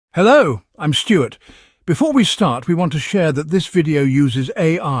Hello, I'm Stuart. Before we start, we want to share that this video uses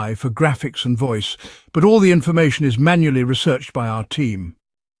AI for graphics and voice, but all the information is manually researched by our team.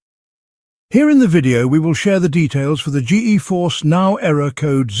 Here in the video, we will share the details for the GeForce Now error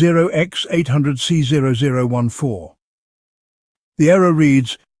code 0x800c0014. The error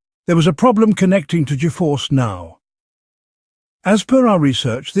reads, "There was a problem connecting to GeForce Now." As per our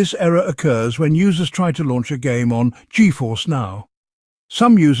research, this error occurs when users try to launch a game on GeForce Now.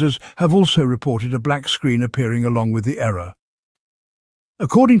 Some users have also reported a black screen appearing along with the error.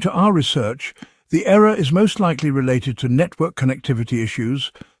 According to our research, the error is most likely related to network connectivity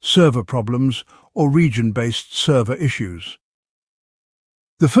issues, server problems, or region-based server issues.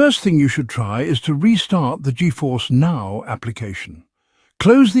 The first thing you should try is to restart the GeForce Now application.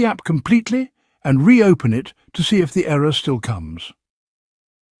 Close the app completely and reopen it to see if the error still comes.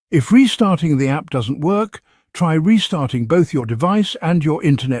 If restarting the app doesn't work, try restarting both your device and your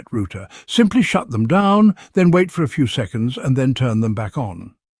internet router. Simply shut them down, then wait for a few seconds and then turn them back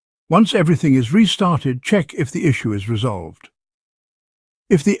on. Once everything is restarted, check if the issue is resolved.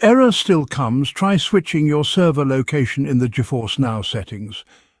 If the error still comes, try switching your server location in the GeForce Now settings.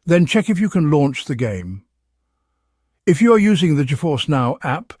 Then check if you can launch the game. If you are using the GeForce Now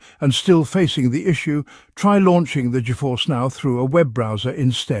app and still facing the issue, try launching the GeForce Now through a web browser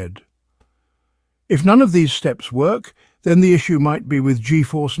instead. If none of these steps work, then the issue might be with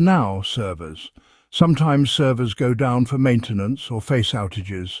GeForce Now servers. Sometimes servers go down for maintenance or face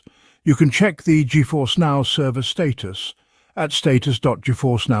outages. You can check the GeForce Now server status at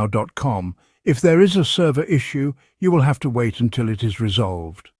status.geforcenow.com. If there is a server issue, you will have to wait until it is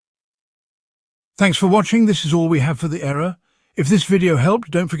resolved. Thanks for watching. This is all we have for the error. If this video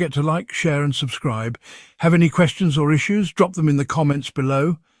helped, don't forget to like, share and subscribe. Have any questions or issues? Drop them in the comments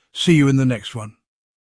below. See you in the next one.